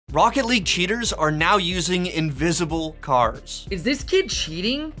Rocket League cheaters are now using invisible cars. Is this kid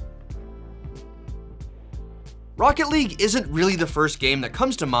cheating? Rocket League isn't really the first game that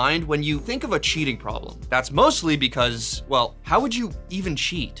comes to mind when you think of a cheating problem. That's mostly because, well, how would you even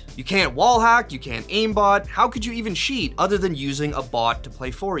cheat? You can't wall hack, you can't aimbot, how could you even cheat other than using a bot to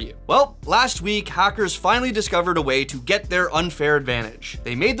play for you? Well, last week, hackers finally discovered a way to get their unfair advantage.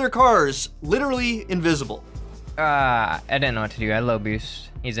 They made their cars literally invisible. I didn't know what to do. I low boost.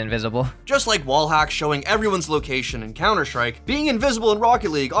 He's invisible. Just like wall hack showing everyone's location in Counter-Strike, being invisible in Rocket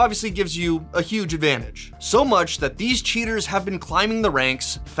League obviously gives you a huge advantage. So much that these cheaters have been climbing the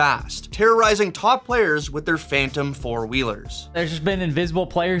ranks fast, terrorizing top players with their phantom four-wheelers. There's just been invisible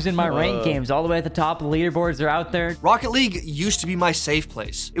players in my ranked games, all the way at the top. The leaderboards are out there. Rocket League used to be my safe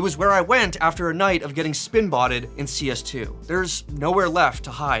place. It was where I went after a night of getting spin-botted in CS2. There's nowhere left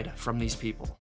to hide from these people.